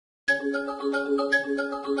This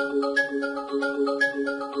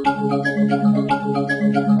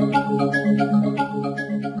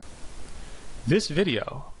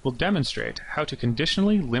video will demonstrate how to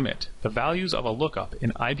conditionally limit the values of a lookup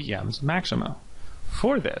in IBM's Maximo.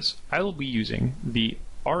 For this, I will be using the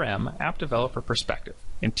TRM App Developer Perspective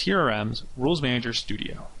in TRM's RulesManager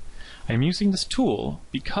Studio. I am using this tool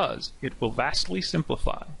because it will vastly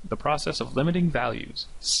simplify the process of limiting values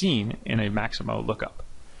seen in a Maximo lookup.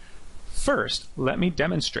 First, let me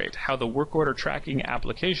demonstrate how the Workorder Tracking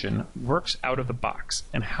Application works out of the box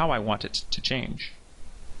and how I want it to change.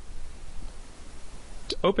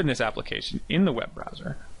 To open this application in the web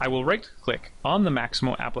browser, I will right-click on the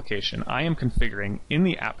Maximo application I am configuring in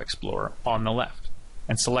the App Explorer on the left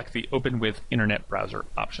and select the Open with Internet Browser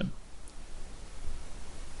option.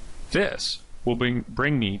 This will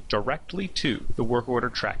bring me directly to the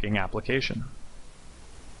Workorder Tracking Application.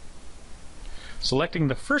 Selecting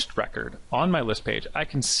the first record on my list page, I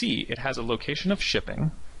can see it has a location of shipping,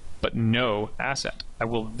 but no asset. I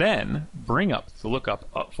will then bring up the lookup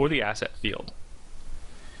for the asset field.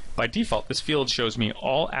 By default, this field shows me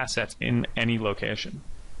all assets in any location.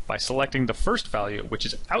 By selecting the first value, which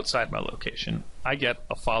is outside my location, I get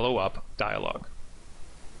a follow-up dialog.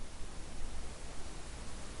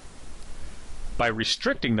 By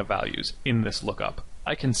restricting the values in this lookup,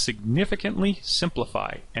 I can significantly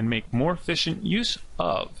simplify and make more efficient use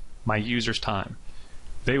of my user's time.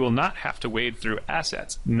 They will not have to wade through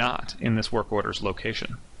assets not in this work order's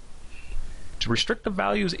location. To restrict the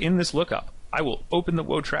values in this lookup, I will open the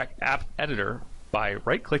WoTrack app editor by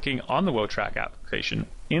right-clicking on the WoTrack application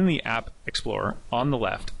in the App Explorer on the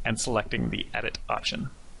left and selecting the Edit option.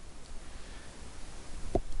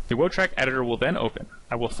 The WoTrack editor will then open.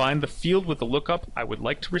 I will find the field with the lookup I would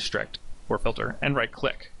like to restrict or filter and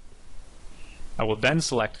right-click. I will then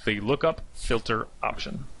select the Lookup Filter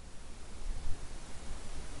option.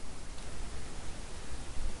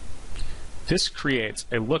 This creates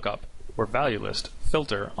a lookup or value list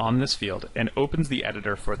filter on this field and opens the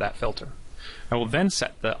editor for that filter. I will then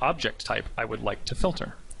set the object type I would like to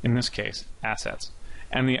filter, in this case, assets,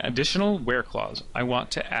 and the additional where clause I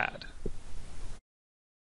want to add.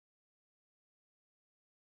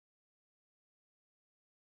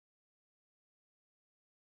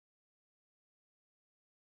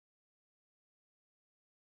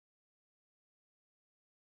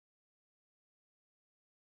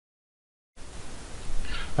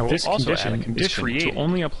 I will also add a condition to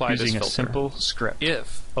only apply using a simple script.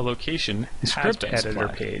 If a location has been editor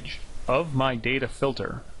page of my data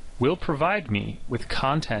filter will provide me with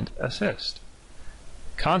Content Assist.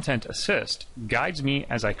 Content Assist guides me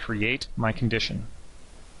as I create my condition.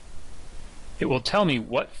 It will tell me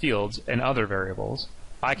what fields and other variables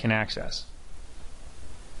I can access.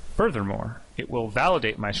 Furthermore, it will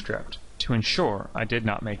validate my script to ensure I did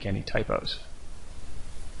not make any typos.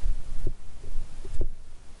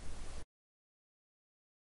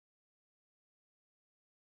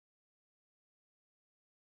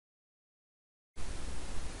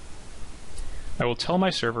 I will tell my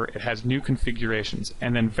server it has new configurations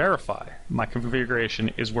and then verify my configuration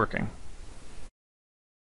is working.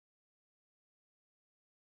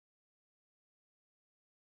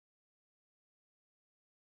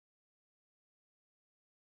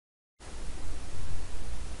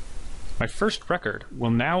 My first record will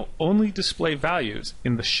now only display values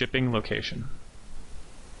in the shipping location.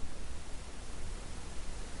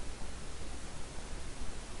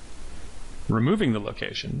 Removing the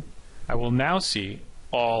location, I will now see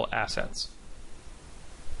all assets.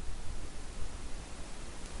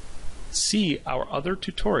 See our other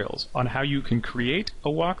tutorials on how you can create a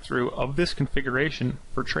walkthrough of this configuration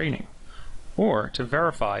for training, or to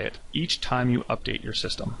verify it each time you update your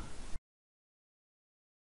system.